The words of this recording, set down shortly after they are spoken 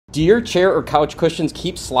Do your chair or couch cushions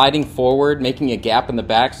keep sliding forward, making a gap in the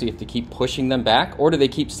back so you have to keep pushing them back? Or do they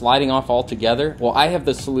keep sliding off altogether? Well, I have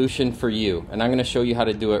the solution for you, and I'm going to show you how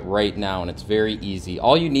to do it right now, and it's very easy.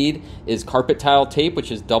 All you need is carpet tile tape,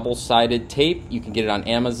 which is double-sided tape. You can get it on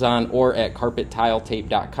Amazon or at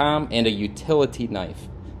carpettiletape.com, and a utility knife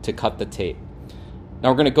to cut the tape. Now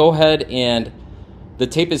we're going to go ahead, and the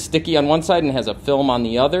tape is sticky on one side and has a film on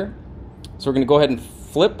the other. So we're going to go ahead and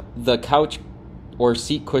flip the couch or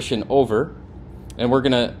seat cushion over, and we're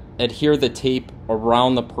going to adhere the tape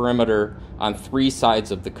around the perimeter on 3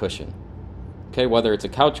 sides of the cushion. Okay, whether it's a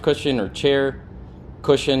couch cushion or chair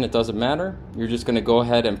cushion, it doesn't matter. You're just going to go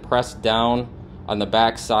ahead and press down on the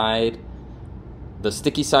back side, the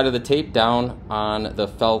sticky side of the tape down on the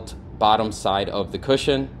felt bottom side of the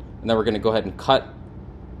cushion, and then we're going to go ahead and cut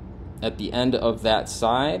at the end of that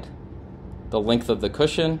side the length of the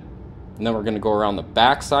cushion, and then we're going to go around the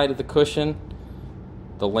back side of the cushion,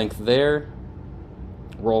 the length there,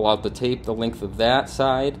 roll out the tape the length of that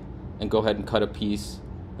side, and go ahead and cut a piece.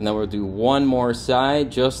 And then we'll do one more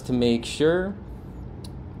side just to make sure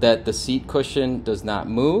that the seat cushion does not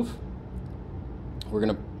move. We're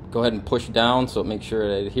going to go ahead and push down so it makes sure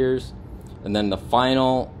it adheres. And then the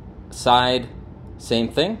final side, same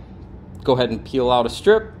thing. Go ahead and peel out a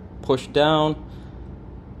strip, push down,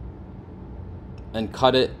 and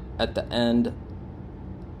cut it at the end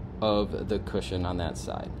of the cushion on that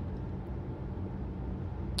side.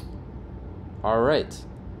 All right.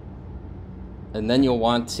 And then you'll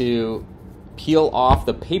want to peel off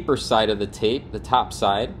the paper side of the tape, the top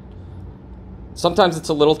side. Sometimes it's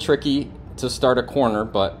a little tricky to start a corner,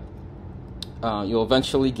 but you'll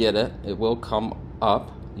eventually get it. It will come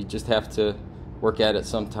up. You just have to work at it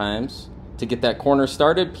sometimes. To get that corner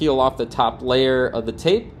started, peel off the top layer of the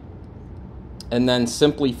tape, and then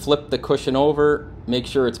simply flip the cushion over. Make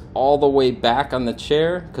sure it's all the way back on the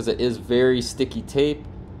chair because it is very sticky tape,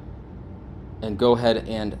 and go ahead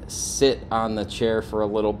and sit on the chair for a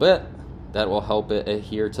little bit. That will help it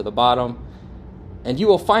adhere to the bottom, and you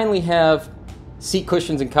will finally have seat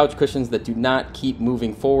cushions and couch cushions that do not keep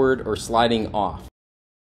moving forward or sliding off.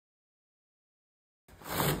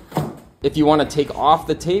 If you want to take off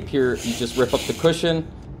the tape here, you just rip up the cushion,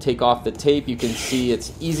 take off the tape. You can see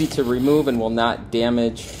it's easy to remove and will not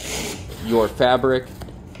damage your fabric,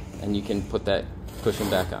 and you can put that cushion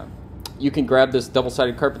back on. You can grab this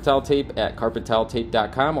double-sided carpet tile tape at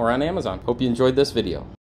carpettiletape.com or on Amazon. Hope you enjoyed this video.